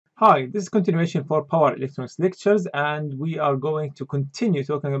Hi, this is continuation for power electronics lectures, and we are going to continue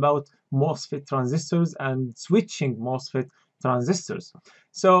talking about Mosfet transistors and switching Mosfet transistors.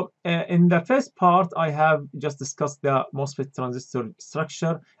 So, in the first part, I have just discussed the Mosfet transistor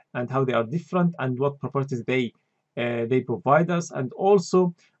structure and how they are different and what properties they provide us, and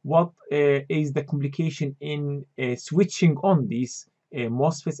also what is the complication in switching on these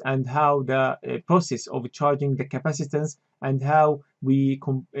MOSFETs and how the process of charging the capacitance and how we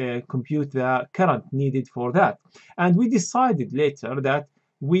compute the current needed for that. And we decided later that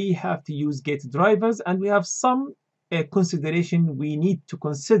we have to use gate drivers, and we have some consideration we need to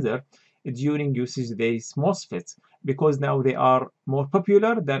consider during usage these MOSFETs because now they are more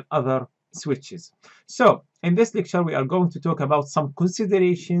popular than other switches. So in this lecture we are going to talk about some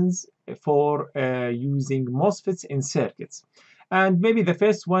considerations for using MOSFETs in circuits. And maybe the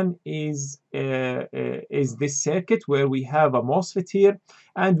first one is this circuit where we have a MOSFET here,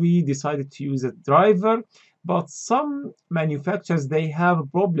 and we decided to use a driver. But some manufacturers, they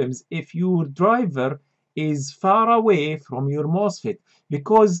have problems if your driver is far away from your MOSFET,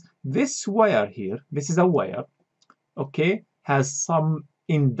 because this wire here, this is a wire, okay, has some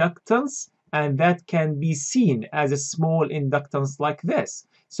inductance, and that can be seen as a small inductance like this.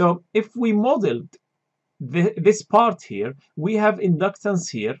 So if we modeled this part here, we have inductance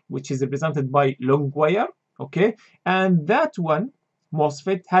here, which is represented by long wire, okay, and that one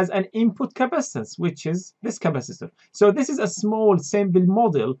MOSFET has an input capacitance, which is this capacitor. So this is a small sample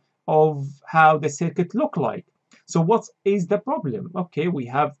model of how the circuit look like. So what is the problem? Okay, we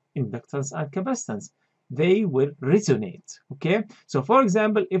have inductance and capacitance. They will resonate, okay? So for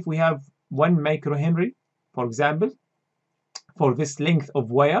example, if we have 1 microhenry, for example, for this length of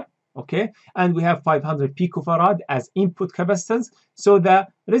wire, okay, and we have 500 picofarad as input capacitance, so the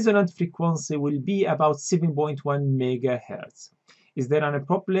resonant frequency will be about 7.1 megahertz. Is there any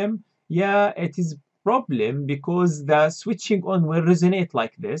problem? Yeah, it is problem because the switching on will resonate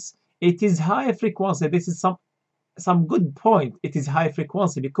like this. It is high frequency. This is some good point. It is high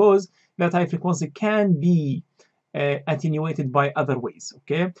frequency because that high frequency can be attenuated by other ways,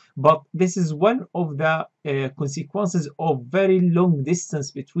 okay? But this is one of the consequences of very long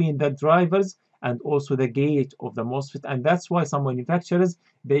distance between the drivers and also the gate of the MOSFET, and that's why some manufacturers,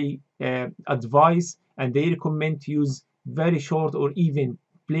 they advise and they recommend to use very short or even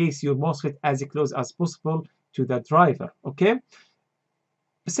place your MOSFET as close as possible to the driver, okay?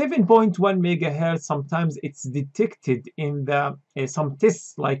 7.1 megahertz, sometimes it's detected in the some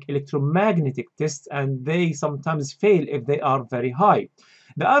tests like electromagnetic tests, and they sometimes fail if they are very high.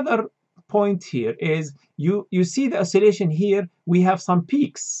 The other point here is you see the oscillation here. We have some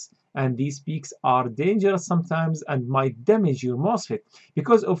peaks, and these peaks are dangerous sometimes and might damage your MOSFET,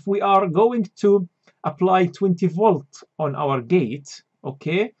 because if we are going to apply 20 volt on our gate,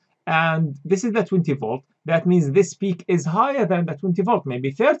 okay, and this is the 20 volt, that means this peak is higher than the 20 volt,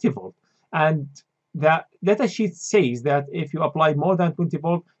 maybe 30 volt. And the data sheet says that if you apply more than 20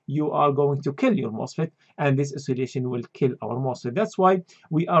 volt, you are going to kill your MOSFET, and this oscillation will kill our MOSFET. That's why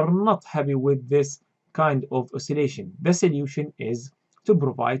we are not happy with this kind of oscillation. The solution is to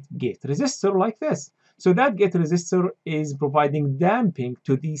provide gate resistor like this. So that gate resistor is providing damping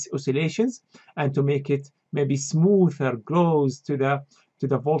to these oscillations and to make it maybe smoother, close to the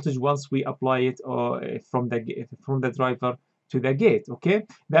voltage once we apply it from the driver to the gate, okay?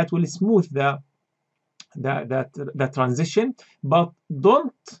 That will smooth the transition, but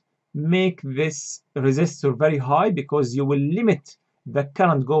don't make this resistor very high because you will limit the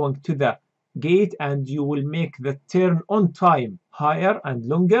current going to the gate, and you will make the turn on time higher and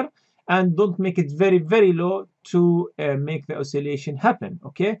longer, and don't make it very, very low to make the oscillation happen,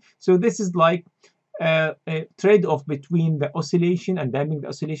 okay? So this is like a trade-off between the oscillation and damping the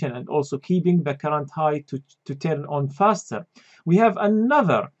oscillation and also keeping the current high to turn on faster. We have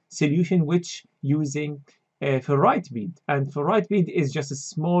another solution which using ferrite bead, and ferrite bead is just a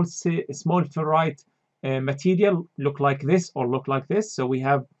small ferrite material, look like this or look like this. So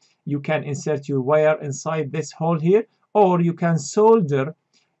you can insert your wire inside this hole here, or you can solder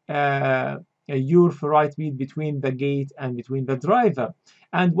your ferrite bead between the gate and between the driver.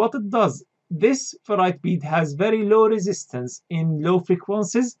 And what it does, this ferrite bead has very low resistance in low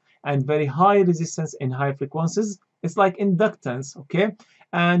frequencies and very high resistance in high frequencies. It's like inductance, okay?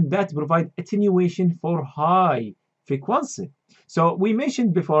 And that provides attenuation for high frequency. So we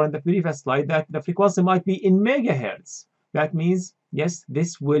mentioned before in the previous slide that the frequency might be in megahertz. That means, yes,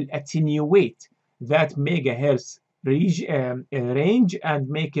 this will attenuate that megahertz range and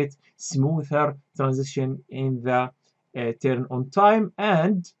make it smoother transition in the turn on time,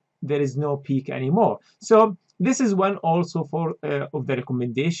 and there is no peak anymore. So This is one also for of the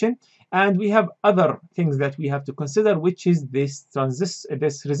recommendation. And we have other things that we have to consider, which is this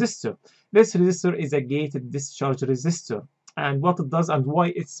resistor. This resistor is a gated discharge resistor, and what it does and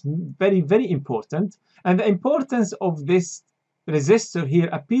why it's very, very important. And the importance of this resistor here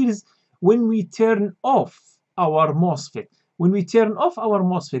appears when we turn off our MOSFET. When we turn off our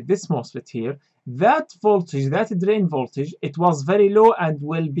MOSFET, this MOSFET here, that voltage, that drain voltage, it was very low and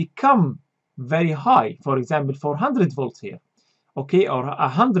will become very high. For example, 400 volt here, okay, or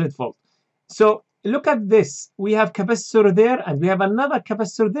 100 volt. So look at this. We have capacitor there and we have another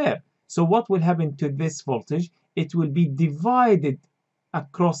capacitor there. So what will happen to this voltage? It will be divided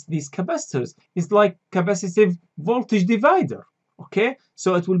across these capacitors. It's like capacitive voltage divider. Okay,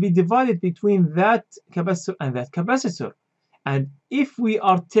 so it will be divided between that capacitor and that capacitor. And if we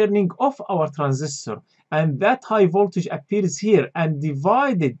are turning off our transistor and that high voltage appears here and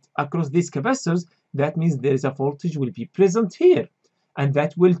divided across these capacitors, that means there is a voltage will be present here, and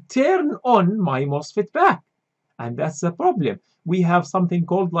that will turn on my MOSFET back. And that's the problem. We have something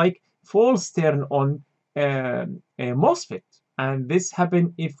called like false turn on MOSFET, and this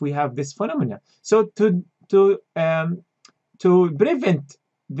happens if we have this phenomena. So to prevent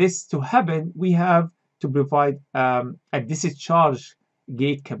this to happen, we have to provide a discharge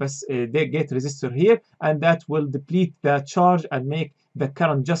gate resistor here, and that will deplete the charge and make the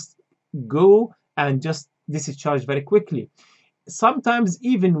current just go and just discharge very quickly. Sometimes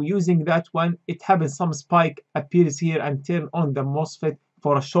even using that one, it happens, some spike appears here and turn on the MOSFET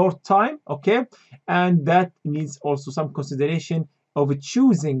for a short time, okay, and that needs also some consideration of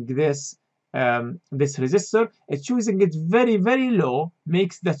choosing this resistor. Choosing it very, very low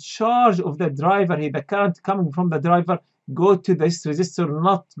makes the charge of the driver here, the current coming from the driver, go to this resistor,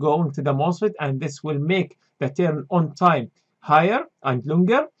 not going to the MOSFET, and this will make the turn on time higher and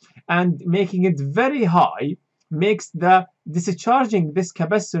longer, and making it very high makes the discharging this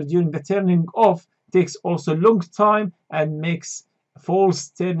capacitor during the turning off takes also long time and makes false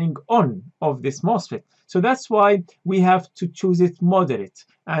turning on of this MOSFET. So that's why we have to choose it moderate,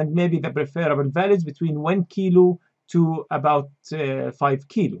 and maybe the preferable values between 1 kilo to about 5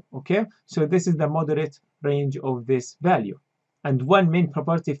 kilo. Okay, so this is the moderate range of this value. And one main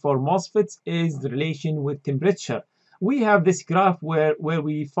property for MOSFETs is the relation with temperature. We have this graph where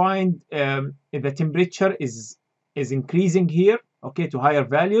we find the temperature is increasing here, okay, to higher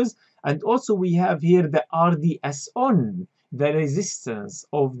values, and also we have here the RDS on, the resistance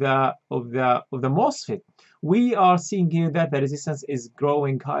of the MOSFET. We are seeing here that the resistance is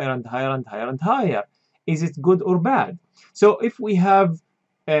growing higher and higher and higher and higher. Is it good or bad? So if we have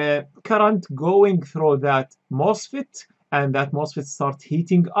current going through that MOSFET and that MOSFET start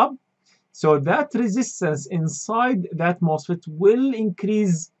heating up, so that resistance inside that MOSFET will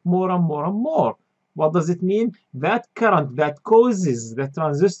increase more and more and more. What does it mean? That current that causes the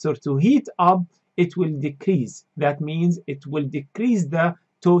transistor to heat up, it will decrease. That means it will decrease the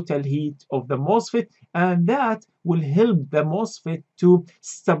total heat of the MOSFET, and that will help the MOSFET to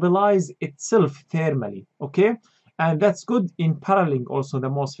stabilize itself thermally, okay? And that's good in paralleling also the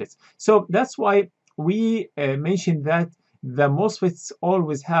MOSFETs. So that's why we mentioned that the MOSFETs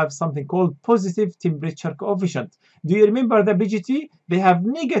always have something called positive temperature coefficient. Do you remember the BGT? They have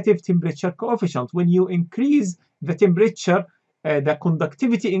negative temperature coefficient. When you increase the temperature, the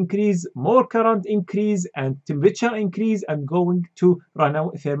conductivity increase, more current increase, and temperature increase, and going to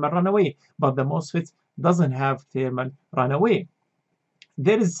thermal runaway. But the MOSFET doesn't have thermal runaway.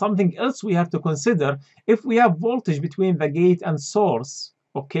 There is something else we have to consider. If we have voltage between the gate and source,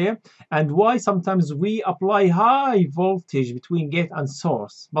 okay, and why sometimes we apply high voltage between gate and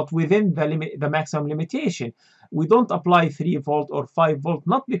source, but within the maximum limitation. We don't apply 3 volt or 5 volt,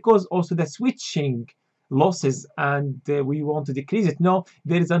 not because also the switching losses and we want to decrease it. No,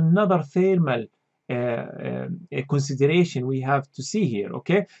 there is another thermal consideration we have to see here,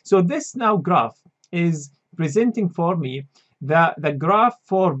 okay? So this now graph is presenting for me the graph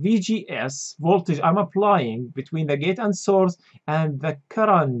for VGS voltage I'm applying between the gate and source and the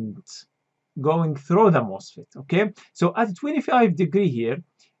current going through the MOSFET, okay? So at 25 degree here,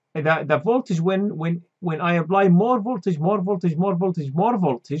 the voltage when I apply more voltage,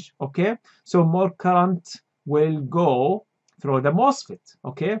 okay, so more current will go through the MOSFET,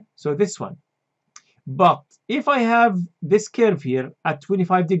 okay, so this one. But if I have this curve here at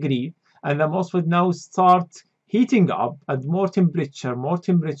 25 degree and the MOSFET now start heating up at more temperature,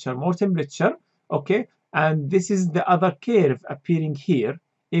 okay, and this is the other curve appearing here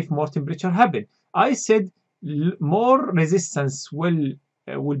if more temperature happen. I said more resistance will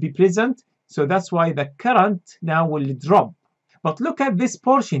be present, so that's why the current now will drop. But look at this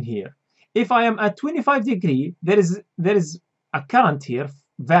portion here. If I am at 25 degree, there is a current here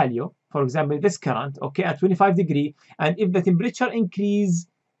value, for example this current, okay, at 25 degree, and if the temperature increase,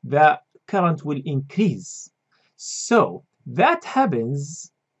 the current will increase. So that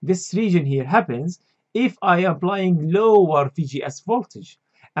happens, this region here happens if I am applying lower VGS voltage,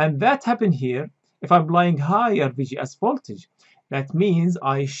 and that happen here if I'm applying higher VGS voltage. That means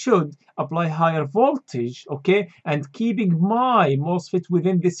I should apply higher voltage, okay, and keeping my MOSFET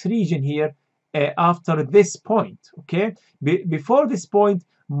within this region here after this point, okay. Before this point,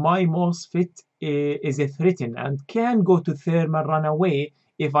 my MOSFET is threatened and can go to thermal runaway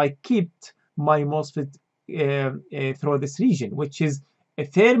if I kept my MOSFET through this region, which is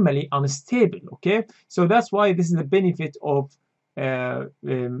thermally unstable, okay. So that's why this is the benefit of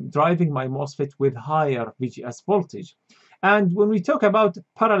driving my MOSFET with higher VGS voltage. And when we talk about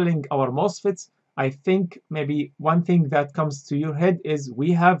paralleling our MOSFETs, I think maybe one thing that comes to your head is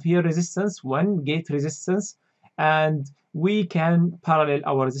we have here resistance, one gate resistance, and we can parallel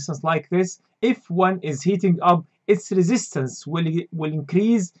our resistance like this. If one is heating up, its resistance will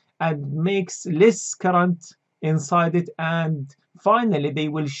increase and makes less current inside it, and finally they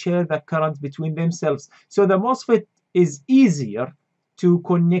will share the current between themselves. So the MOSFET is easier to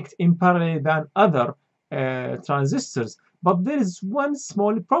connect in parallel than other transistors. But there is one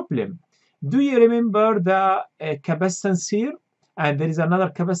small problem. Do you remember the capacitance here? And there is another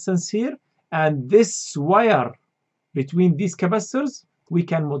capacitance here. And this wire between these capacitors, we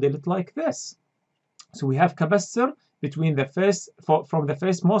can model it like this. So we have capacitor between the first, from the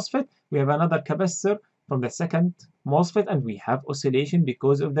first MOSFET. We have another capacitor from the second MOSFET. And we have oscillation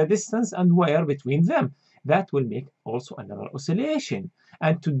because of the distance and wire between them. That will make also another oscillation.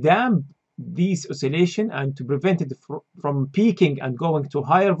 And to damp these oscillation and to prevent it from peaking and going to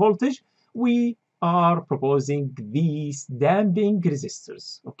higher voltage, we are proposing these damping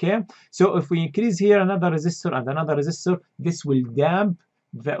resistors, okay. So if we increase here another resistor and another resistor, this will damp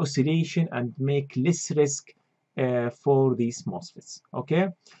the oscillation and make less risk for these MOSFETs, okay.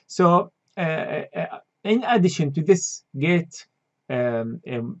 So in addition to this gate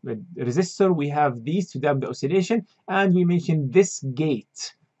resistor, we have these to damp the oscillation, and we mentioned this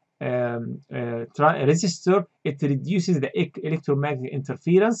gate resistor. It reduces the electromagnetic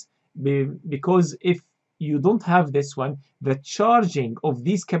interference, because if you don't have this one, the charging of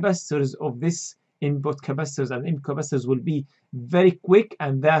these capacitors, of this input capacitors and input capacitors, will be very quick,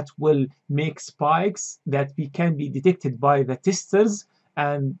 and that will make spikes that can be detected by the testers,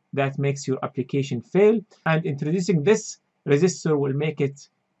 and that makes your application fail. And introducing this resistor will make it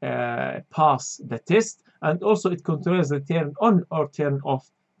pass the test, and also it controls the turn on or turn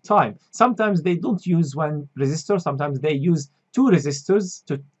off time. Sometimes they don't use one resistor, sometimes they use two resistors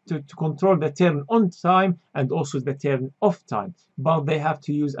to control the turn on time and also the turn off time, but they have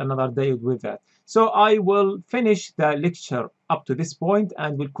to use another diode with that. So I will finish the lecture up to this point,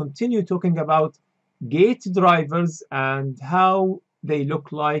 and will continue talking about gate drivers and how they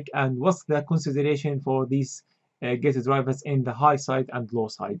look like, and what's the consideration for these gate drivers in the high side and low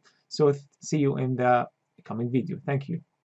side. So see you in the coming video. Thank you.